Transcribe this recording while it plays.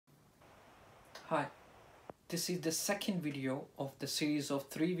Hi, this is the second video of the series of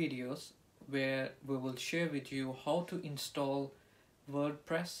 3 videos where we will share with you how to install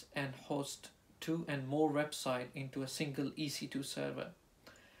WordPress and host 2 and more websites into a single EC2 server.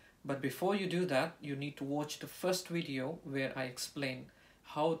 But before you do that, you need to watch the first video where I explain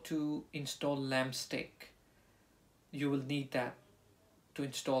how to install Lampstick. You will need that to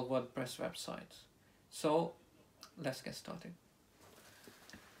install WordPress websites. So let's get started.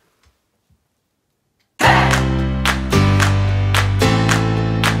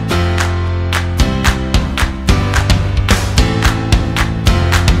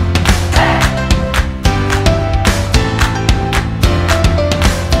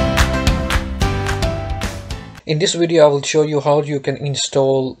 In this video, I will show you how you can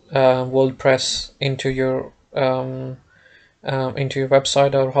install WordPress into your website,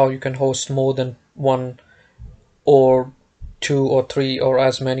 or how you can host more than 1 or 2 or 3 or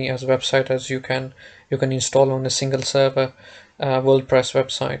as many as website as you can install on a single server WordPress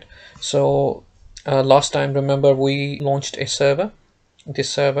website. So last time, remember, we launched a server, this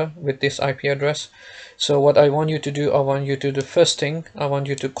server with this IP address. So what I want you to do, the first thing, I want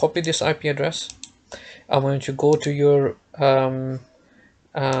you to copy this IP address. I want you to go to your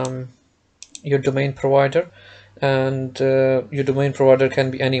domain provider, and your domain provider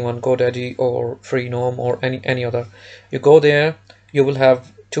can be anyone, GoDaddy or Freenome or any other. You go there, you will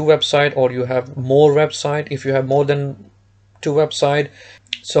have 2 websites, or you have more website if you have more than 2 websites.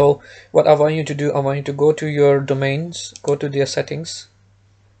 So what I want you to do, I want you to go to your domains, go to their settings,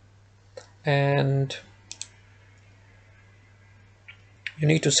 and you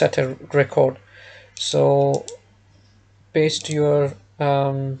need to set a record. So paste your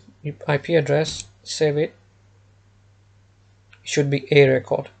IP address, save it. It should be a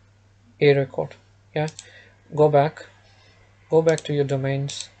record. Yeah, go back to your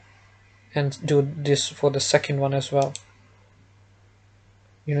domains and do this for the second one as well.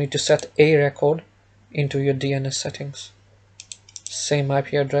 You need to set a record into your DNS settings. Same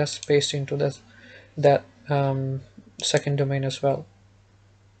IP address, paste into that second domain as well.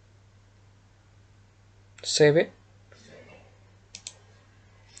 Save it,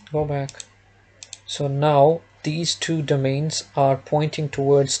 go back. So now these 2 domains are pointing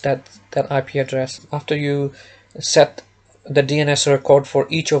towards that IP address. After you set the DNS record for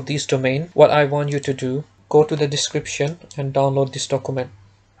each of these domains, what I want you to do, go to the description and download this document.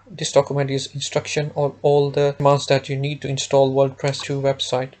 This document is instruction on all the commands that you need to install WordPress 2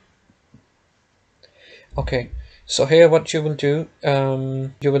 website. Okay, so here what you will do,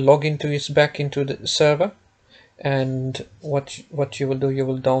 you will log back into the server, and what you will do, you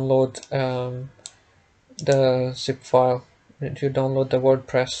will download the zip file. You download the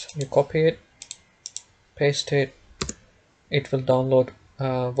WordPress, you copy it, paste it, it will download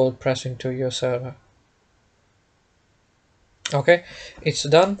WordPress into your server. Okay, it's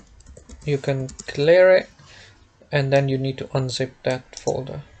done. You can clear it, and then you need to unzip that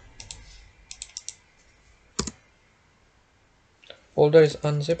folder. Folder is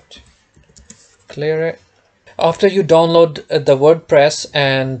unzipped, clear it. After you download the WordPress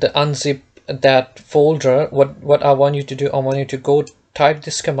and unzip that folder, what I want you to do, I want you to go type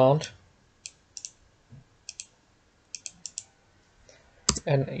this command,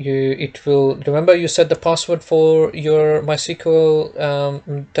 and it will, remember you set the password for your Mysql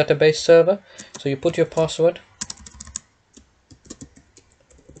database server, so you put your password,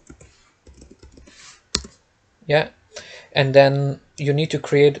 yeah, and then you need to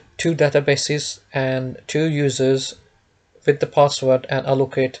create 2 databases and 2 users with the password and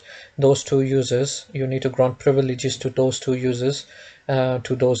allocate those 2 users. You need to grant privileges to those 2 users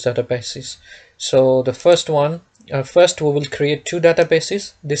to those databases. So the first one, first we will create 2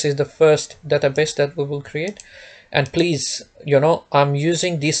 databases. This is the first database that we will create, and please, I'm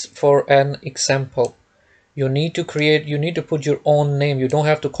using this for an example. You need to put your own name. You don't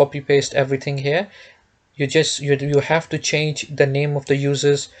have to copy paste everything here. You have to change the name of the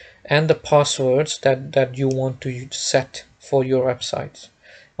users and the passwords that you want to set for your websites.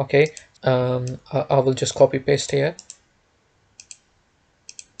 Okay, I will just copy paste here.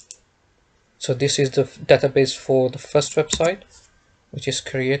 So this is the database for the first website, which is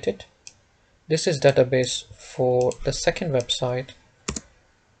created. This is database for the second website.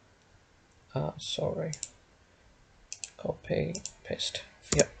 Sorry, copy paste.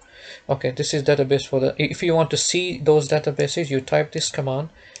 Yeah. Okay, this is database for the, if you want to see those databases, you type this command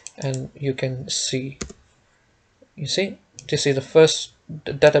and you can see. You see, this is the first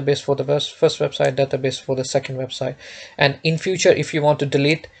database for the first website, database for the second website. And in future, if you want to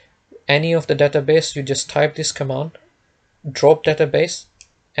delete any of the database, you just type this command, drop database,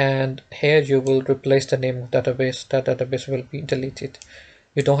 and here you will replace the name of database. That database will be deleted.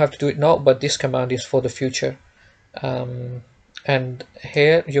 You don't have to do it now, but this command is for the future. And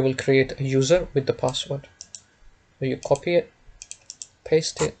here you will create a user with the password. So you copy it,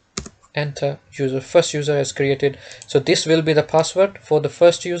 paste it, enter. First user is created. So this will be the password for the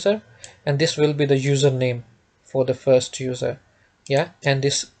first user, and this will be the username for the first user. Yeah, and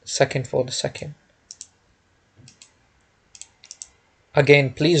this second for the second.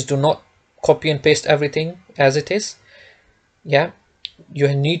 Again, please do not copy and paste everything as it is. Yeah,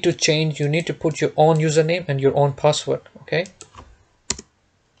 you need to change, you need to put your own username and your own password. Okay,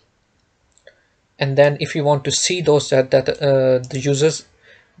 and then if you want to see those the users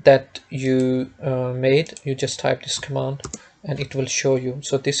that you made, you just type this command and it will show you.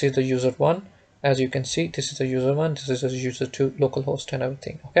 So this is the user one. As you can see, this is the user one, this is the user two, localhost and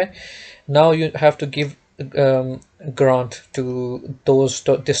everything. Okay, now you have to give grant to those.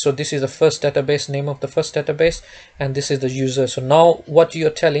 So this is the first database, name of the first database, and this is the user. So now what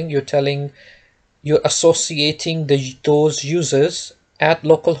you're telling, you're associating those users at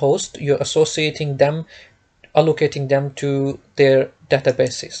localhost, you're associating them, allocating them to their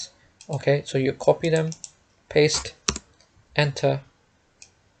databases. Okay, so you copy them, paste, enter,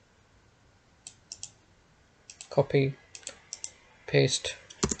 copy, paste,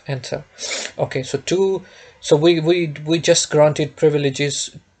 enter. Okay, so we just granted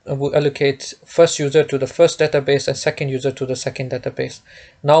privileges. We allocate first user to the first database and second user to the second database.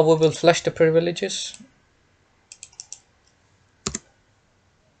 Now we will flash the privileges.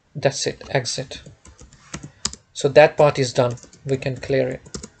 That's it, exit. So that part is done, we can clear it.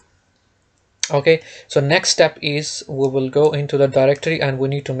 Okay, so next step is we will go into the directory and we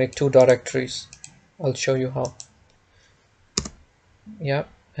need to make two directories. I'll show you how. Yeah,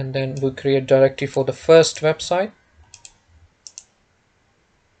 and then we create directory for the first website.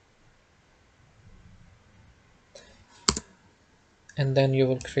 And then you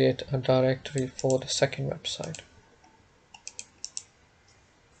will create a directory for the second website.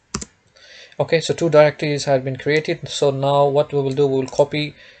 Okay, so two directories have been created. So now what we will do, we will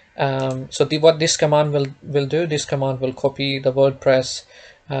copy. What this command will do, this command will copy the WordPress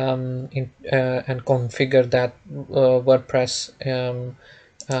and configure that WordPress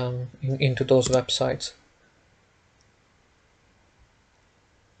into those websites.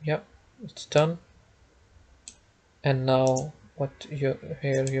 Yep, it's done. And now what you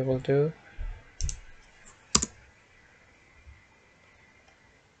will do.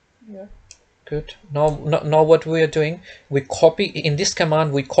 Yeah. Good. Now what we are doing, we copy in this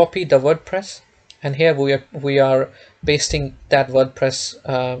command, we copy the WordPress, and here we are pasting that WordPress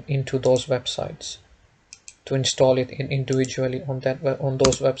into those websites to install it individually on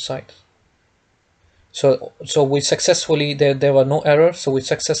those websites. So we successfully, there were no errors, so we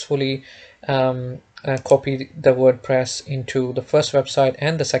successfully copied the WordPress into the first website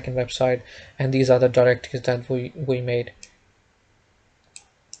and the second website, and these are the directories that we made.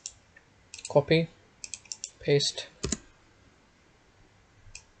 Copy, paste,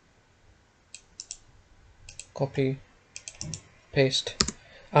 copy, paste.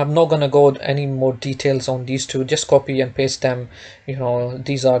 I'm not gonna go any more details on these two, just copy and paste them. You know,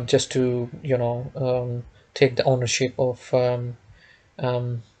 these are just to, you know, take the ownership of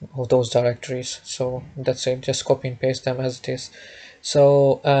those directories. So that's it, just copy and paste them as it is.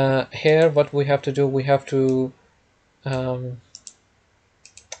 So here what we have to do, we have to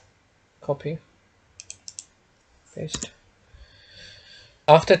copy, paste.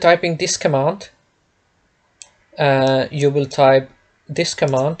 After typing this command, you will type this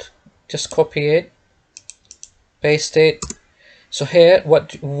command, just copy it, paste it. So here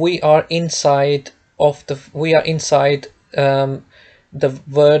what we are inside of the the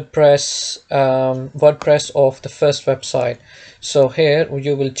WordPress of the first website. So here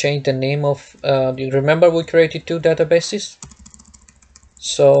you will change the name of you remember we created two databases,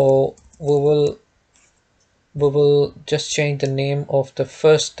 so we will just change the name of the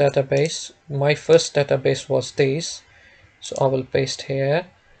first database. My first database was this, so I will paste here.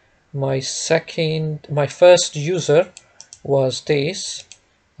 My first user was this.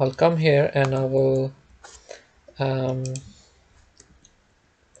 I'll come here and I will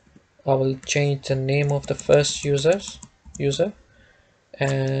change the name of the first user,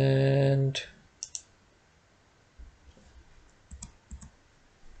 and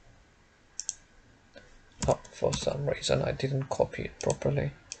for some reason I didn't copy it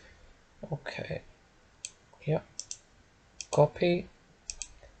properly. Okay, yeah, copy,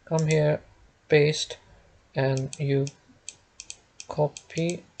 come here, paste, and you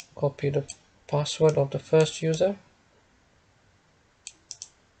copy the password of the first user.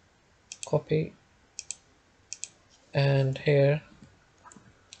 copy, and here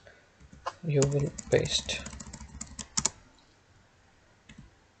you will paste.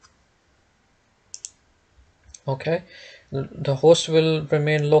 Okay, the host will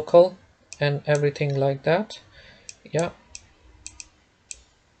remain local and everything like that. Yeah,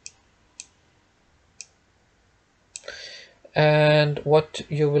 and what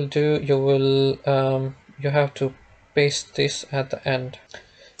you will do, you will you have to paste this at the end.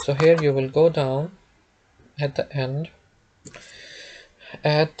 So here you will go down at the end,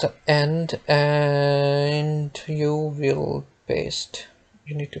 and you will paste.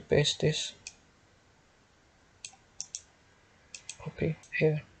 You need to paste this, copy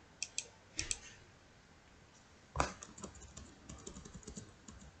here.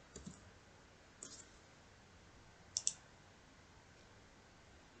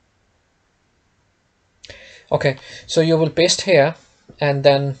 Okay, so you will paste here, and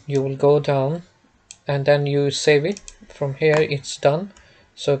then you will go down, and then you save it. From here it's done,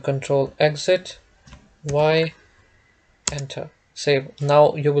 so control exit, Y, enter, save.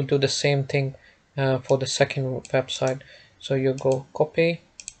 Now you will do the same thing for the second website. So you go copy,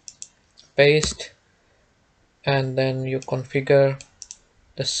 paste, and then you configure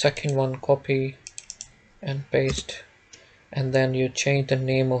the second one, copy and paste, and then you change the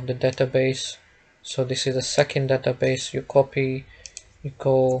name of the database. So this is the second database. You copy, you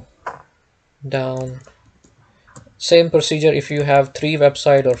go down. Same procedure if you have 3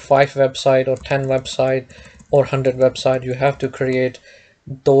 website or 5 website or 10 website or 100 website. You have to create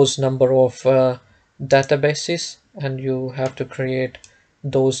those number of databases, and you have to create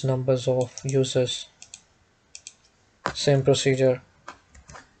those numbers of users. Same procedure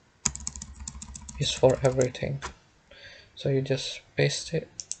is for everything. So you just paste it.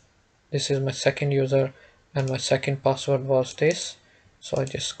 This is my second user and my second password was this, so I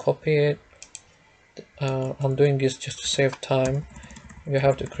just copy it. I'm doing this just to save time. You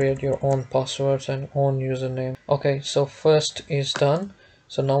have to create your own passwords and own username. Okay, so first is done.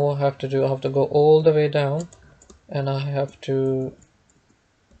 So now what I have to do, I have to go all the way down, and I have to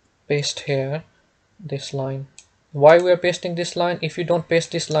paste here this line. Why we are pasting this line? If you don't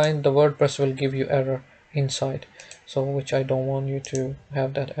paste this line, the WordPress will give you error inside, so which I don't want you to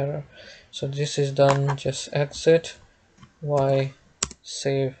have that error. So this is done, just exit, Y,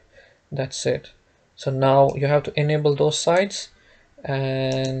 save, that's it. So now you have to enable those sites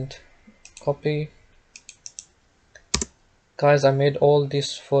and copy. Guys, I made all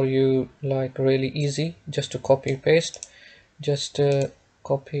this for you like really easy, just to copy paste. Just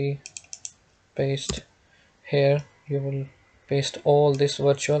copy paste here. You will paste all this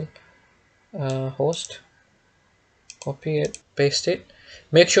virtual host, copy it, paste it.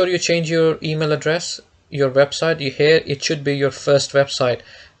 Make sure you change your email address, your website. Here it should be your first website,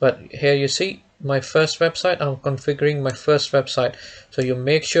 but here you see my first website. I'm configuring my first website, so you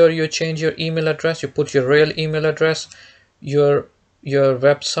make sure you change your email address. You put your real email address, your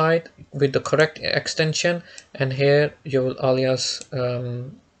website with the correct extension, and here you will alias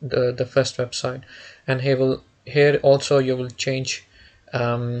the first website, and here also you will change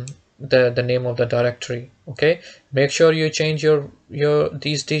the name of the directory. Okay, make sure you change your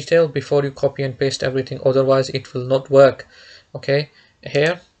these details before you copy and paste everything, otherwise it will not work. Okay,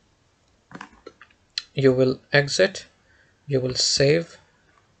 here you will exit, you will save,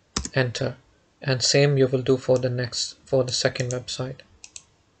 enter, and same you will do for the second website.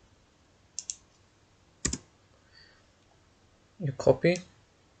 You copy,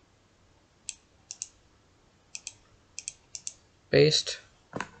 paste,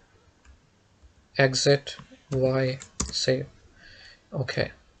 exit, Y, save.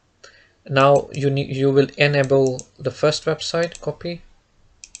 Okay, now you will enable the first website. Copy,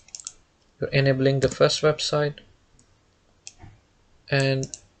 you're enabling the first website, and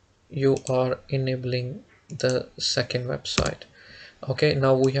you are enabling the second website. Okay,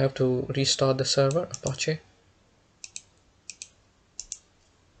 now we have to restart the server, Apache.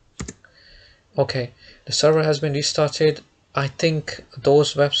 Okay, the server has been restarted. I think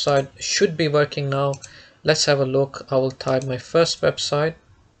those websites should be working now. Let's have a look. I will type my first website.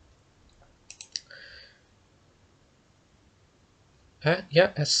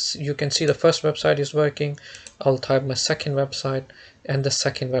 Yeah, as you can see, the first website is working. I'll type my second website, and the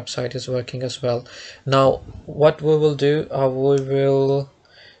second website is working as well. Now what we will do, we will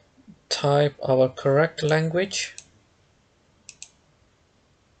type our correct language.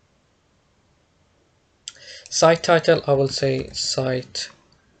 Site title, I will say site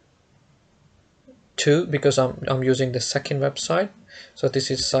 2 because I'm using the second website. So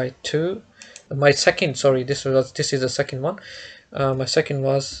this is site 2. My second, sorry, this is the second one. My second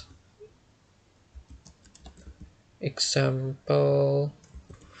was example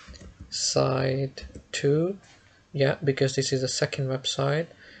site 2. Yeah, because this is the second website,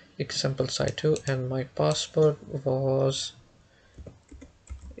 example site 2, and my password was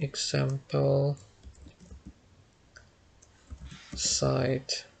example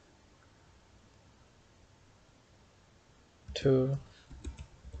site 2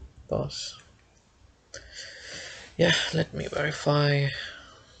 pass. Yeah, let me verify.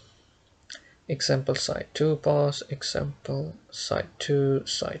 Example site 2 pass, example site 2,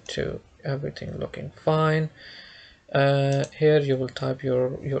 everything looking fine. Here you will type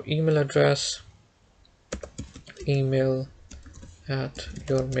your email address, email at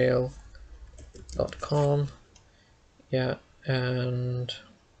yourmail.com. Yeah, and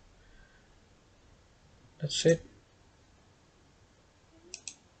that's it.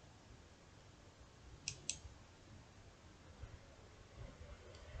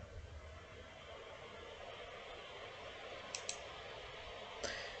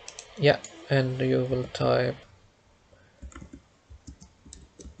 Yeah, and you will type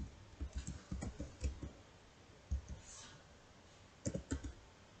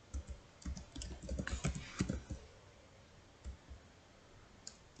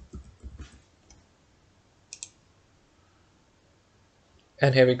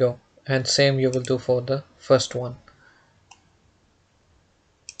and here we go, and same you will do for the first one.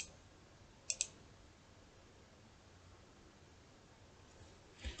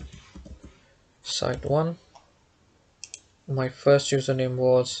 Site 1, my first username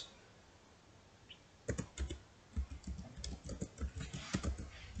was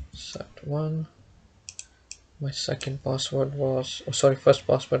site 1, my second password was, oh sorry, first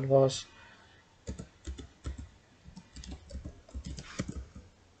password was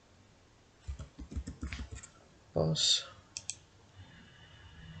pass,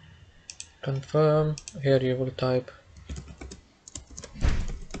 confirm. Here you will type,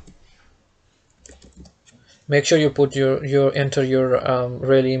 make sure you put your enter your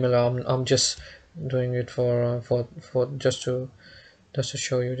real email. I'm just doing it for just to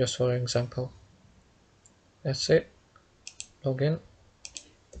show you, just for example. That's it. Login,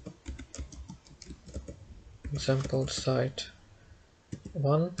 example site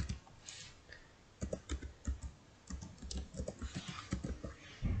 1,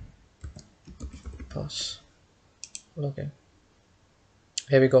 pass, login.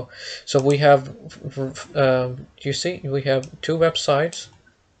 Here we go. So we have you see we have two websites,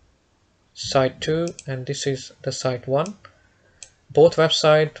 site 2 and this is the site 1. Both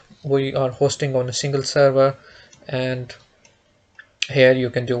website we are hosting on a single server, and here you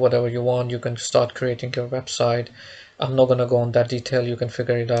can do whatever you want. You can start creating your website. I'm not gonna go on that detail, you can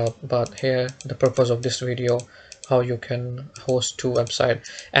figure it out, but here the purpose of this video, how you can host two websites.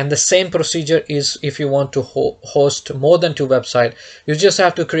 And the same procedure is if you want to host more than two websites. You just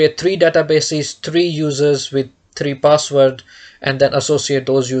have to create 3 databases, 3 users with 3 passwords, and then associate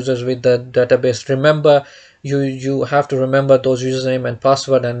those users with the database. Remember, you have to remember those username and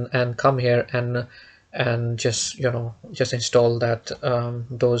password, and come here and just just install that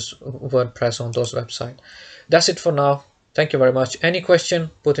those WordPress on those website. That's it for now. Thank you very much. Any question,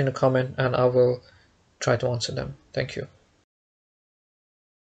 put in a comment and I will try to answer them. Thank you.